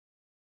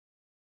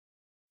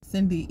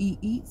Cindy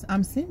Eats.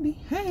 I'm Cindy.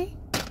 Hey.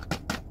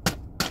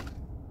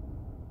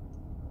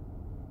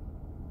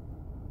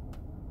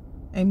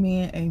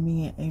 Amen,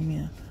 amen,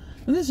 amen.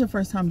 If this is your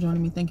first time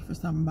joining me, thank you for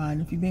stopping by.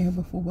 And if you've been here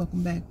before,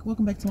 welcome back.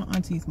 Welcome back to my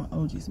aunties, my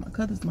OGs, my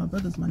cousins, my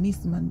brothers, my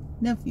nieces, my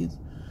nephews,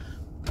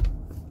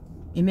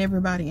 and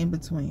everybody in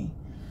between.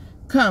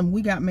 Come,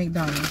 we got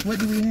McDonald's. What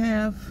do we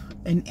have?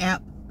 An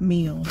app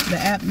meal. The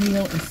app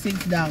meal is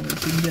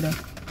 $6. You can get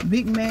a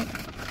Big Mac,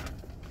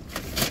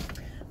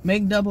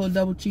 McDouble, a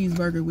double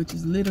cheeseburger, which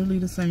is literally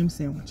the same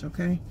sandwich,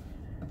 okay?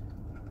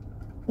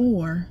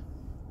 Or,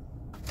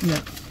 yeah,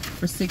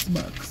 for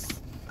 $6.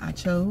 I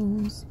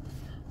chose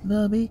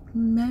the Big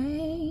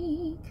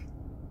Mac.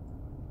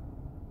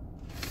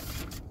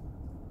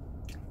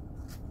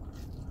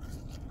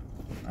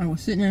 I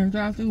was sitting there in the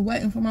drive-thru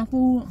waiting for my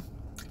food.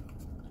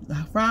 The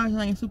fries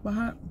ain't super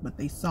hot, but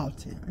they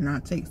salted. And I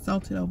take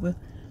salted over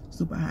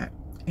super hot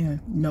and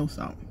no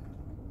salt.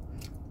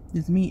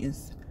 This meat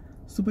is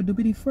super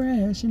duper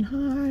fresh and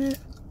hot.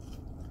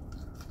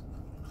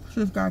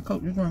 Should've got a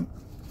Coke to drink.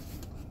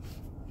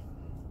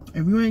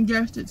 If you ain't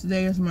guessed it,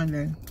 today is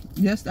Monday.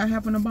 Yes, I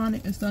have on a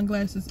bonnet and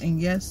sunglasses, and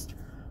yes,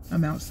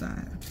 I'm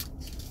outside.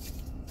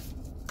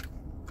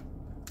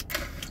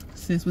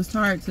 Sis was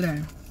tired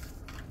today.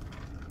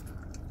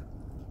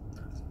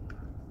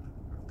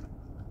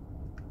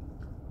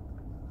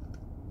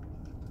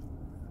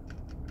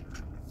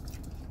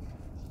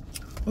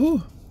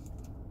 Ooh.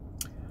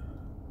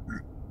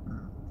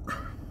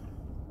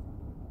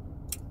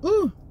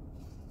 Ooh.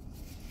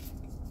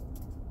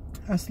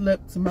 I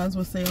slept, so might as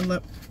well say I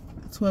slept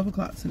 12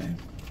 o'clock today.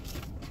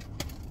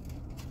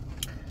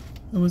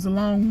 It was a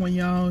long one,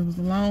 y'all. It was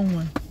a long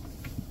one.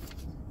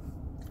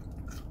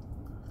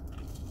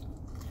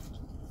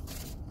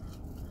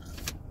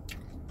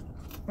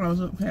 I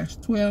was up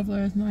past 12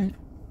 last night.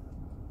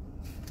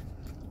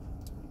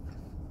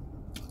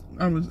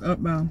 I was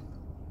up by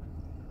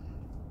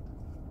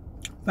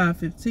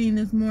 5:15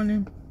 this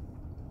morning.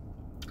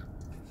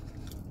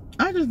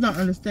 I just don't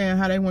understand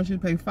how they want you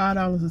to pay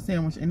 $5 a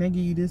sandwich and they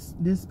give you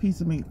this piece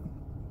of meat.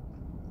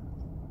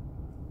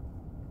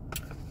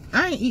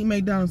 I ain't eat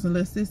McDonald's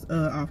unless it's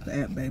off the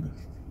app, baby.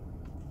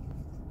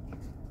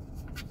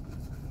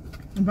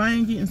 If I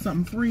ain't getting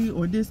something free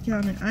or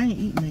discounted, I ain't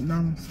eating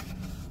McDonald's.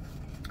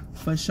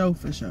 For sure,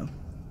 for sure.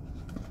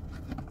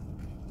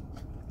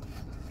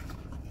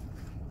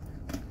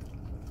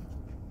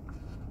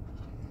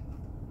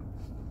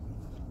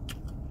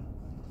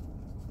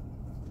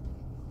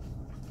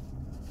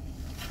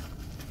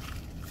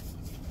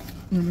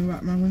 Let me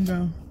wipe my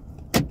window.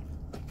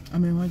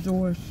 I'm in my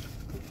drawers.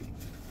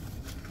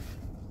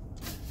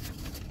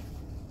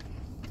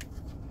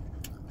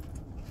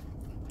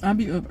 I'll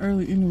be up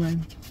early anyway.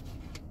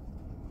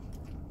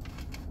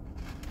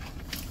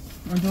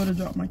 My daughter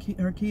dropped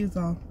her kids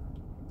off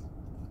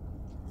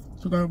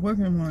to go to work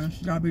in the morning.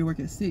 She gotta be to work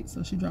at 6,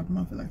 so she dropped them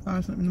off at like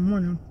 5 something in the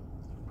morning.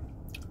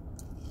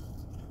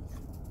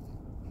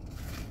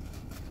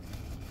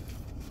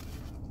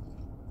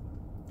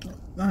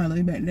 I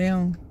lay back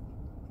down,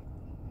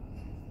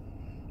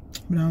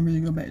 but I don't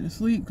really go back to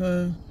sleep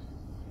because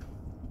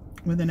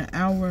within an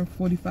hour,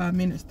 45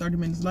 minutes, 30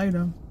 minutes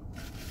later,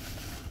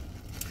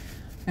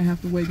 I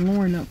have to wake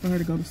Lauren up for her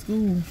to go to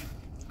school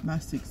by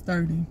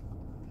 6:30.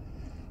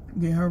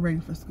 Get her ready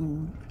for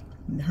school.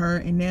 And her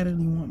and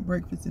Natalie want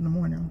breakfast in the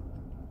morning.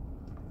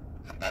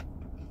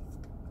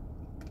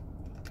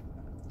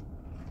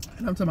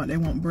 And I'm talking about they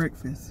want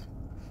breakfast.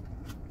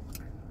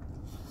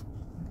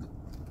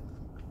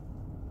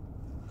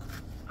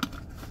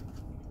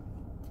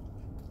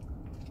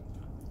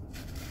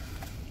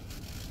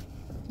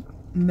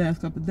 The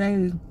last couple of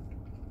days,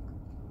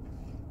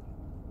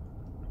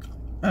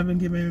 I've been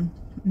giving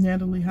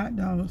Natalie hot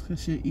dogs because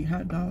she'll eat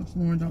hot dogs.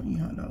 Lauren don't eat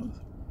hot dogs.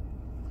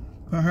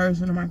 Put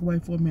hers in the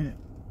microwave for a minute.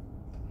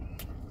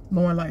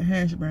 Lauren like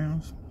hash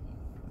browns.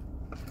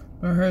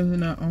 Put hers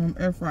in the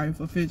air fryer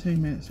for 15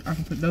 minutes. I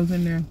can put those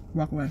in there,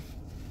 walk away.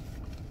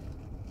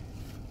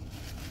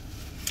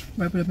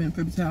 Wrap it up in a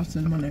paper towel,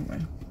 send them on their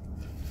way.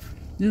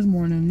 This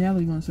morning,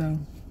 Natalie gonna say,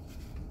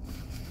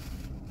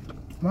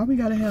 why we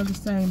gotta have the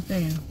same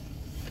thing?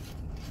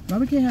 Why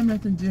we can't have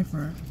nothing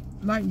different?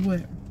 Like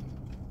what?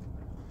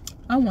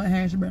 I want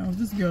hash browns.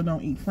 This girl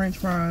don't eat french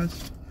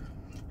fries,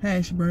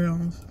 hash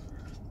browns,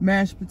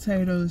 mashed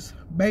potatoes,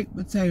 baked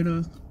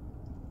potatoes.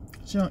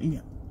 She don't eat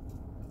it.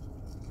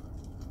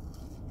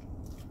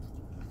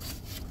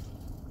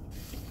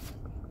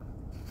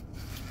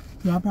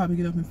 So I'll probably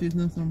get up and fix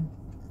them some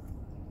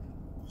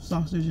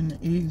sausage and the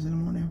eggs in the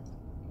morning.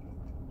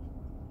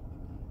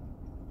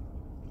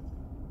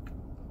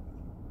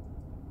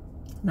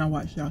 Now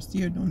watch y'all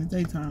steer during the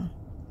daytime.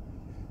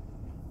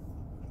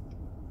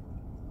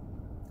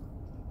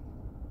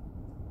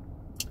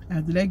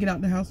 After they get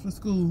out the house for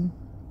school,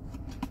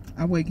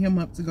 I wake him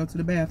up to go to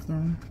the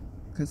bathroom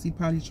because he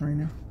potty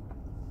training.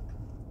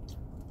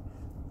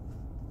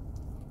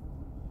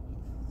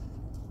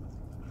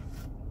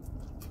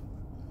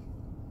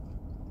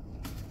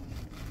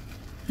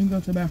 And go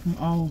to the bathroom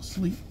all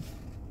asleep.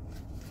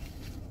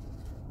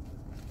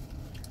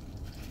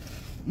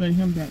 lay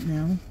him back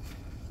down.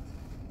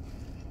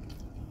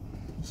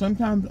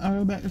 Sometimes I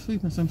go back to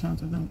sleep and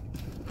sometimes I don't.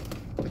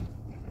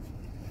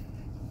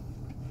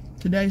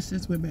 Today,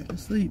 sis went back to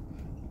sleep.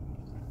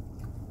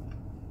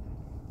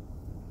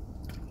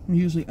 I'm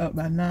usually up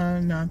by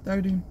 9,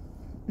 9:30.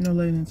 No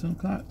later than 10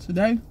 o'clock.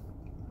 Today,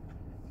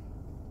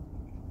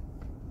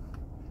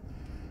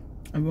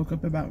 I woke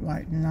up about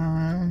like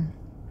 9.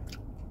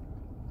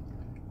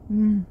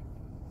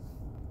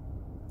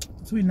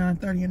 Between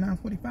 9:30 and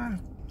 9:45.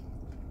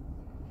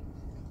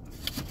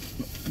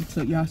 I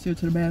took Yasir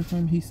to the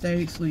bathroom. He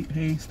stayed asleep.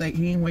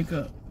 He ain't wake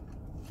up.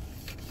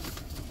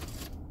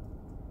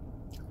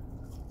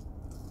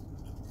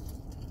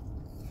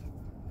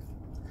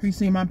 He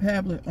seen my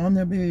tablet on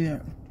the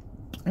bed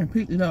and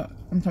picked it up.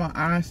 I'm talking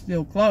eyes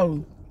still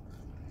closed.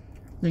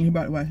 Then he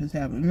about to watch his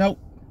tablet. Nope.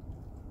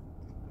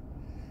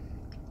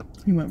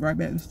 He went right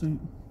back to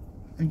sleep.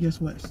 And guess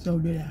what? So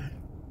did I.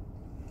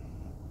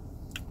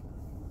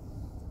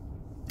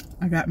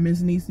 I got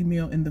Miss Niecy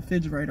meal in the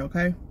refrigerator,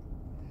 okay?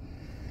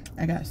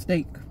 I got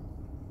steak.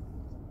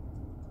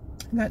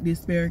 I got the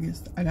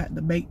asparagus. I got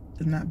the baked,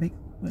 not baked,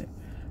 but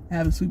I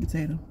have a sweet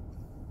potato.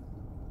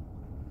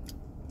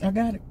 I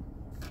got it.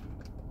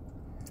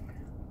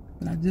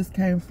 But I just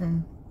came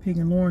from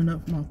picking Lauren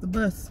up from off the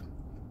bus.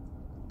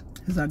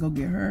 Because I go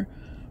get her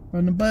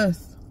from the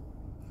bus.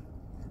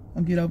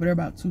 I'll get over there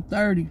about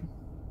 2:30.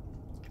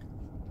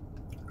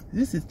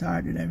 This is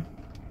tired today.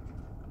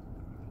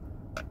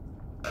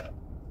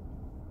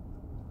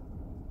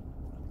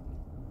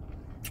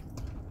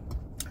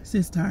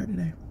 Sis tired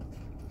today.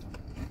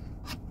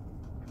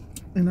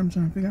 And I'm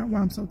trying to figure out why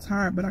I'm so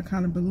tired, but I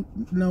kind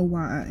of know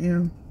why I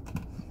am.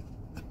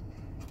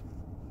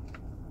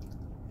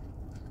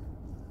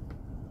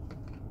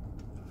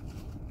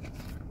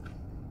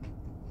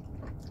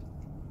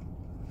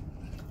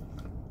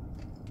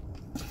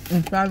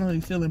 And finally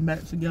feeling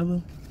back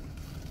together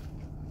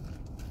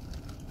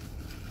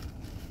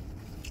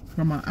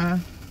from my eye.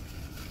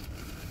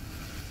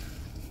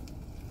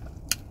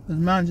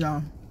 Because mind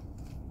y'all,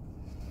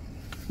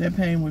 that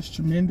pain was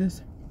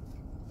tremendous.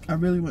 I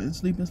really wasn't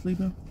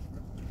sleeping.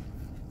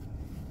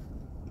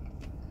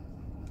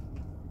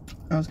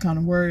 I was kind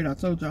of worried, I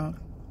told y'all,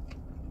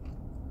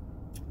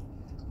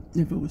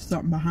 if it was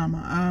something behind my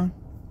eye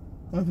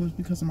or if it was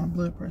because of my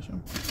blood pressure.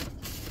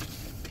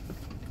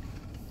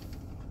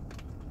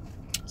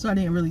 So I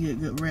didn't really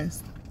get good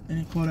rest, and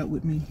it caught up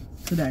with me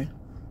today.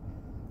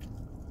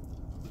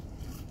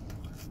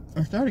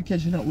 I started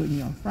catching up with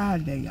me on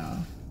Friday, y'all.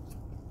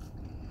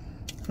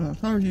 So I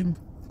told you,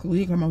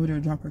 Khalid come over there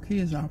to drop her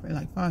kids off at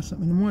like 5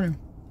 something in the morning.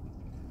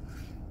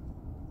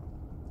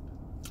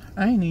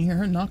 I ain't even hear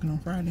her knocking on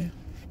Friday.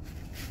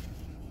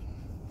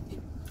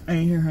 I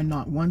ain't hear her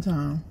knock one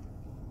time.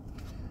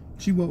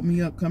 She woke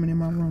me up coming in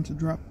my room to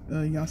drop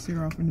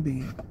Yasir off in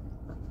the bed.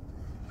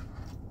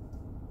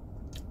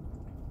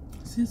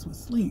 Sis was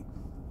asleep.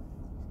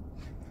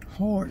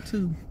 Hard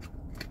too.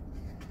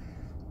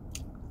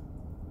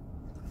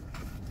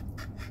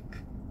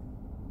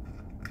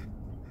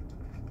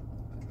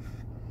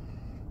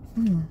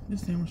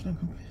 This sandwich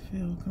doesn't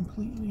feel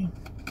completely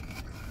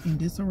in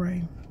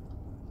disarray.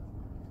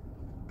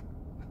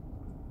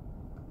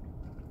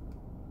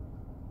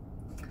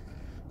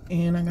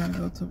 And I gotta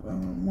go to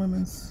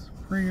women's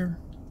prayer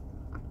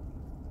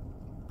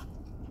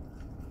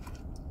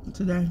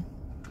today.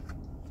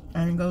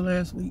 I didn't go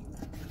last week.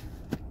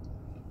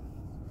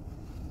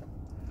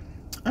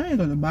 I ain't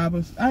go to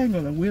Bible. I ain't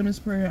go to women's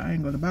prayer. I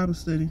ain't go to Bible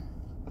study.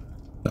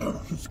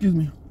 Excuse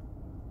me.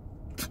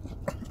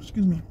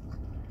 Excuse me.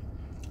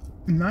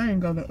 And I ain't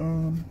go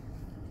to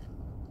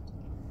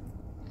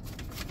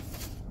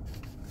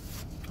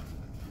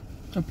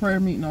a prayer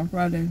meeting on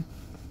Friday.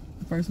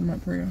 The first of my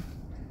prayer.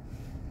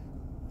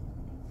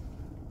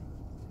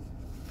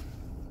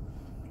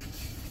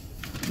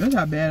 That's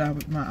how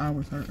bad my eye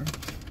was hurting.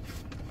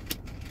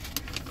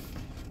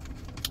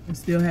 And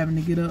still having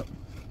to get up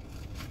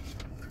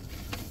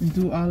and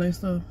do all that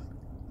stuff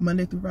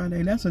Monday through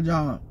Friday. That's a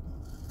job.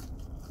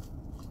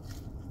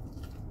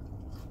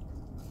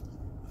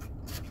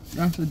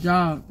 That's a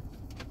job.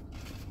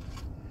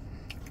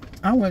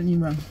 I wasn't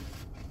even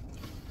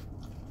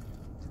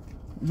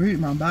read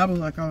my Bible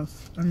like I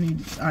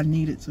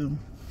needed to.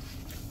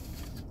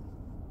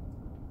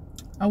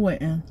 I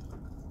wasn't.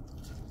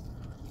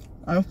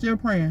 I was still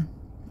praying.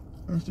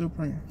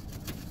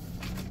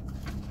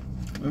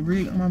 But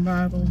reading my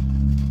Bible,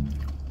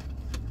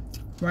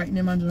 writing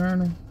in my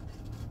journal.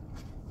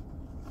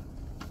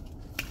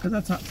 Because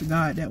I talk to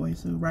God that way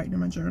too. Writing in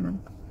my journal.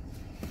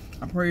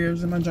 My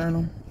prayers in my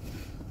journal.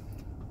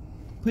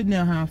 Putting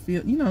down how I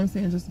feel. You know what I'm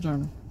saying? Just a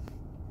journal.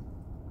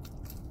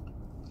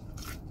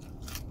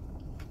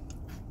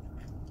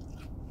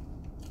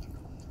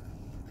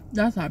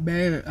 That's how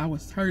bad I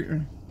was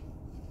hurting.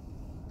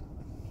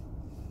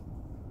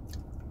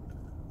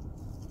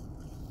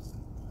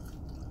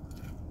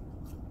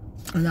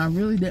 And I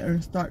really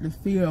didn't start to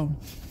feel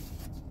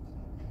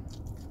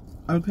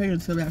okay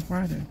until that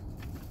Friday.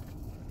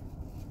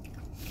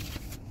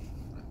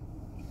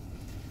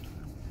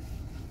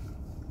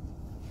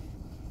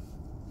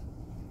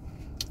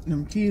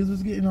 Them kids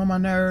was getting on my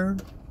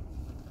nerve.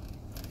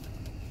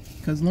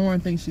 Because Lauren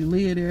thinks she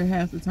live there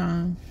half the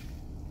time.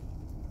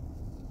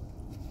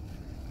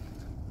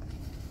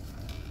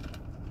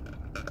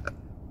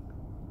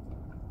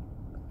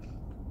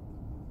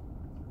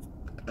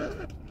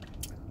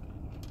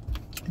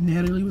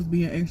 Natalie was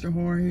being extra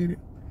hard-headed.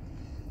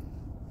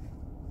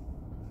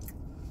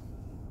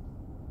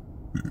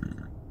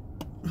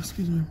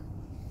 Excuse me.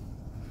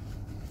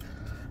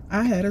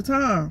 I had a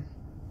time.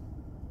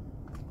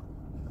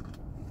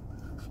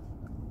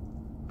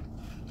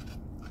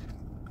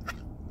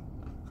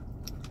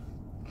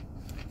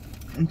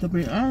 And to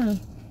be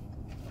honest,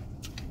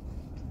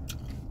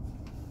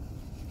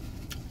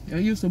 it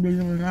used to be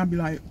when I'd be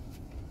like,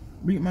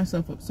 beat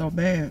myself up so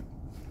bad.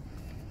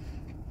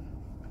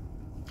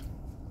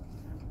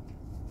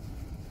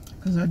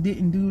 Because I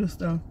didn't do the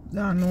stuff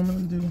that I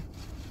normally do.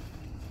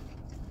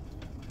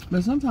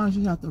 But sometimes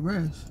you have to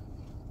rest.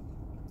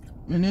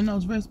 And in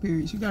those rest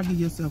periods, you got to give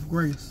yourself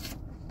grace.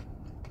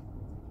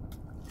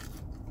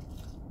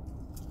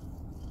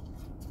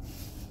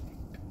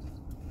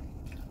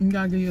 You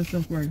got to give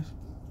yourself grace.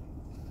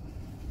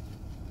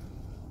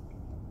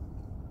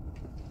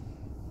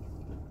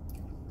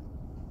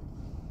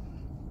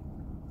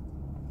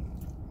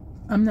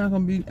 I'm not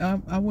going to be,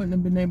 I wouldn't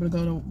have been able to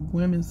go to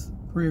women's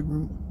prayer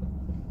group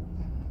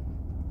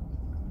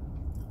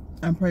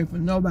and pray for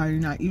nobody,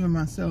 not even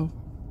myself,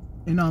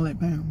 and all that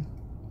pain.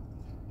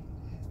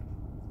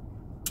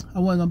 I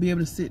wasn't going to be able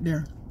to sit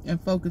there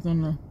and focus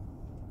on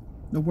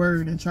the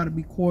word and try to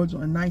be cordial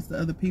and nice to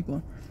other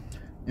people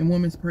in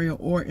women's prayer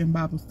or in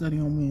Bible study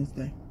on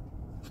Wednesday.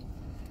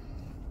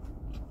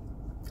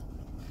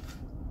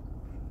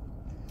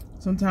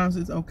 Sometimes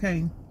it's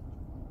okay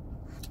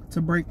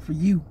to break for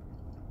you.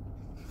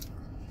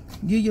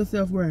 Give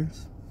yourself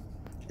grace,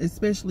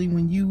 especially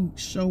when you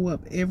show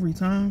up every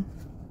time.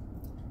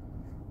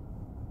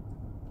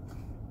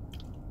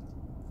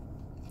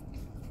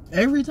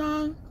 Every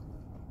time,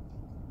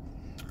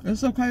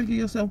 it's okay to give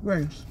yourself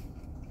grace.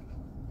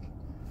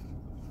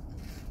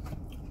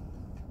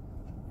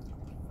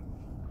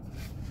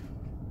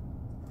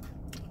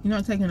 You're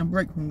not taking a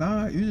break from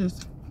God. You're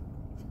just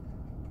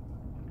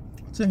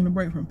taking a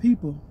break from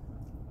people.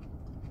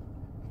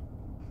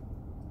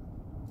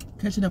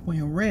 Catching up on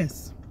your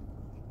rest.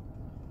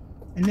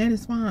 And that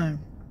is fine.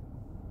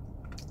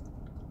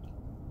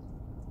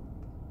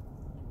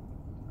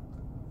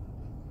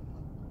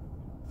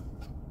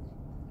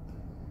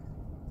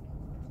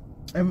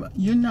 If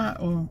you're not,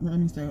 or let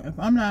me say, if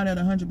I'm not at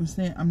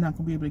 100%, I'm not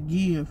going to be able to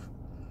give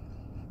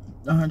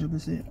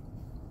 100%.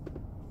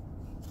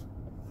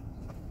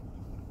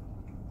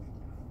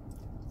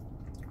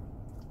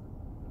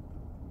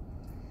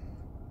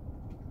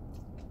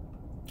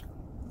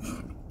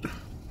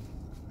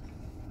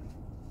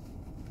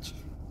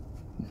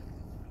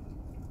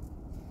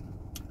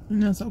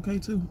 And that's okay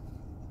too.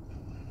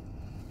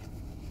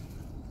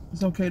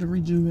 It's okay to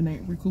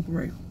rejuvenate,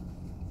 recuperate.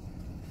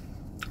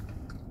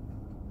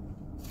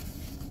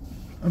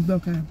 It's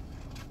okay.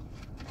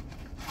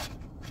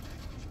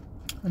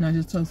 And I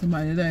just told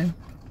somebody today,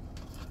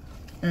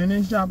 and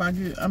this job I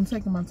get, I'm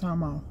taking my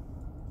time off.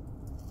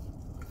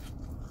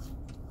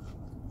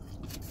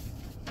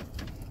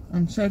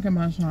 I'm taking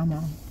my time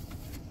off.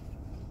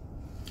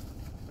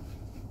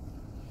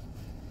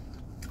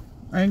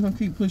 I ain't gonna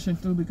keep pushing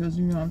through because,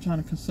 you know, I'm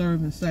trying to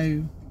conserve and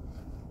save.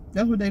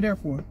 That's what they're there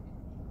for.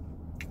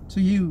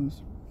 To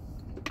use.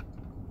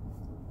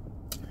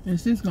 And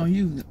sis gonna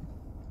use it.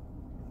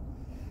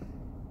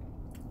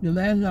 The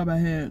last job I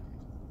had,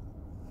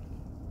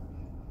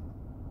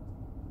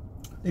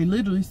 they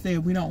literally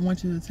said, we don't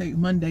want you to take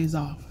Mondays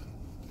off.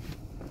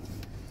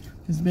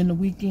 It's been the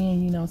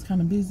weekend, you know, it's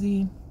kind of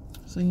busy.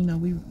 So, you know,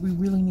 we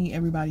really need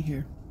everybody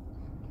here.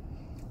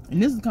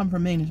 And this has come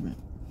from management.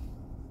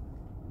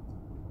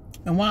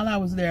 And while I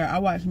was there, I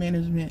watched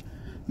management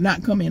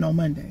not come in on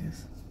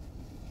Mondays.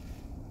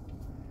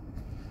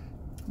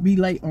 Be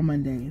late on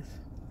Mondays.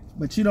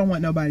 But you don't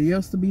want nobody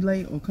else to be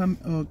late or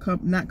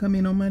not come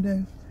in on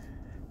Mondays?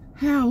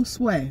 How,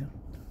 sway?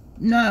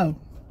 No.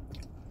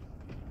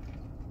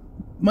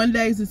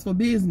 Mondays is for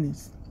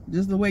business.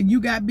 Just the way you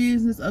got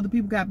business, other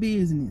people got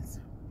business.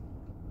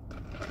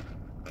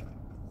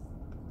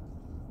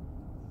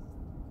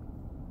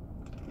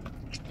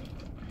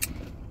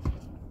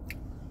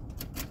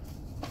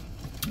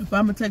 If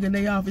I'm going to take a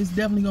day off, it's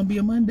definitely going to be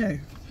a Monday.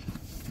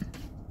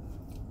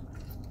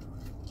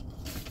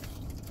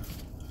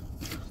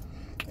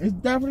 It's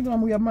definitely going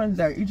to be a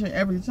Monday each and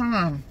every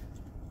time.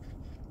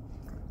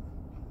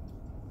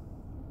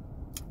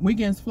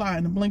 Weekends fly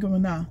in the blink of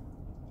an eye.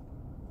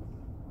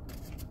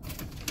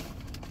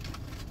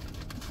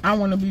 I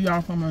want to be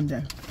off on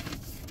Monday.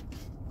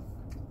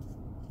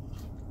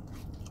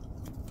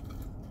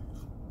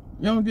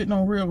 You don't get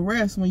no real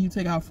rest when you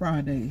take out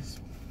Fridays.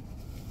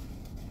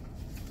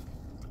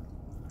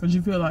 Because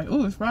you feel like,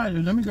 oh, it's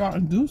Friday, let me go out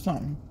and do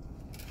something.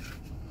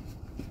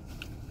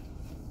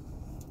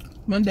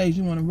 Mondays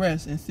you want to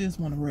rest, and sis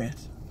want to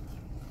rest.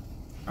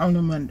 On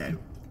a Monday.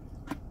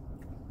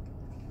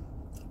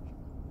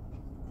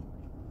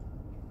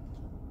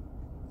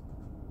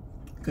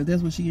 Because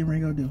that's what she getting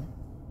ready to go do.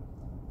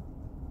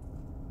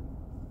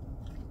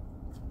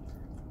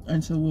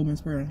 Until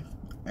women's prayer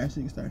at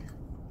 6:30.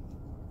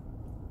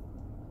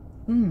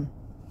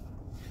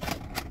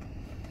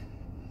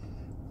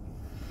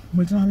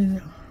 What time is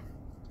it?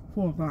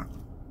 4 o'clock.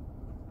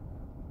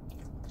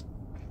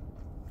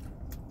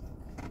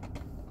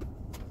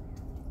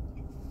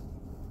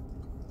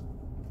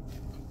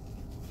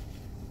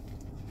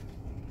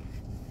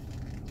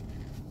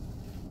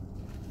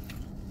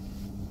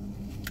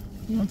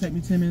 It's gonna take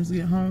me 10 minutes to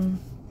get home.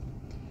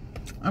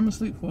 I'm gonna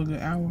sleep for a good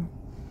hour.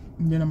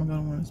 And then I'm gonna go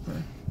to women's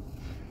prayer.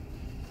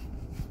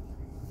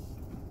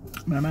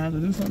 But I might have to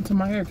do something to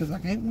my hair because I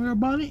can't wear a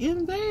bonnet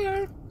in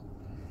there.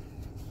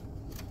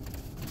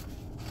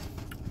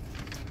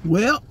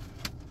 Well,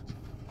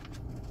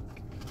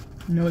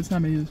 you know what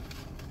time it is.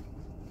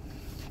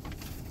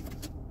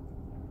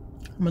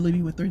 I'm gonna leave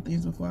you with 3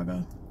 things before I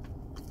go.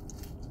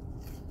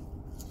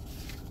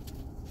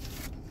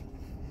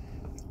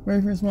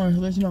 Very first one to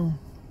let you know,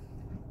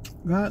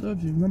 God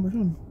loves you. Number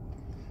 2,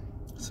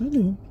 so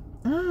do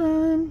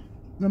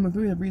number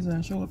 3, the reason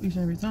I show up each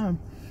and every time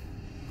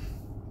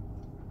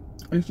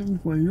is strictly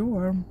for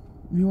your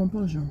viewing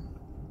pleasure.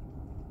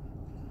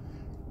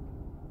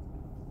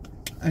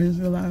 I just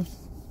realized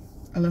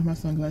I left my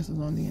sunglasses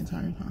on the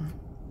entire time.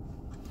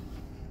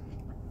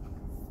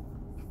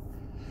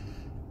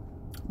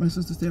 My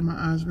sister said my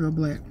eyes real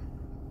black,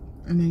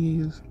 and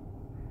they is.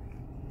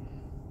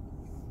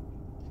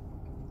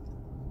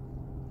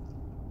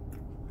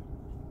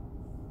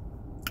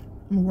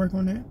 I'm gonna work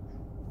on that.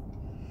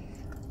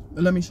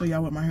 But let me show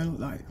y'all what my hair look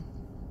like.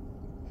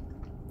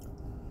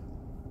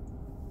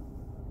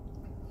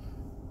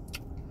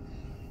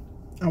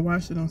 I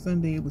washed it on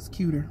Sunday. It was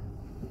cuter.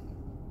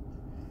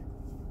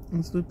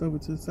 And slipped over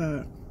to the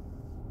side.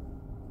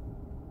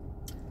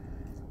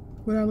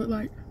 What I look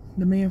like?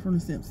 The man from The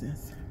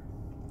Simpsons.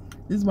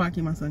 This is why I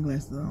keep my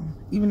sunglasses on.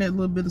 Even that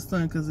little bit of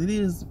sun, because it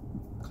is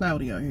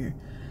cloudy out here.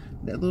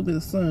 That little bit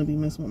of sun be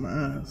messing with my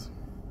eyes.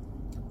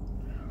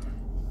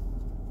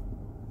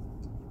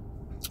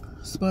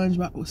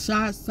 SpongeBob,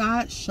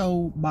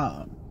 Sideshow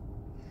Bob.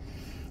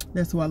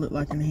 That's who I look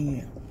like in the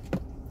head.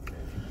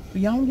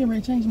 But y'all, I'm getting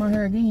ready to change my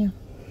hair again.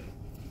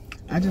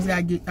 I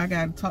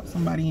gotta talk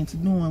somebody into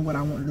doing what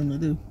I wanted them to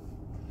do.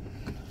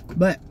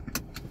 But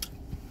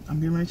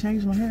I'm getting ready to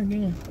change my hair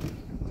again.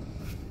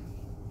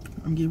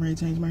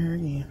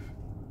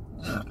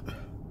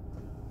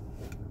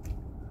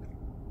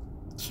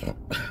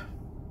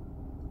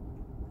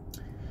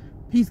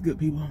 Peace, good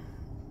people.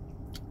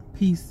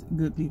 Peace,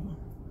 good people.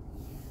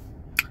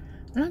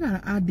 And I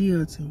got an idea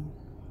or two.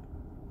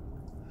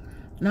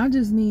 And I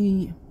just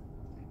need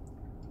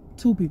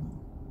 2 people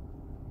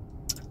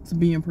to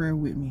be in prayer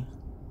with me.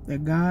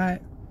 That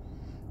God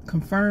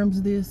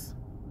confirms this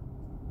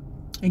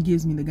and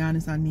gives me the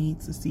guidance I need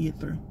to see it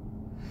through.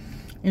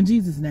 In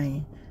Jesus'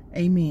 name,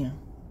 amen.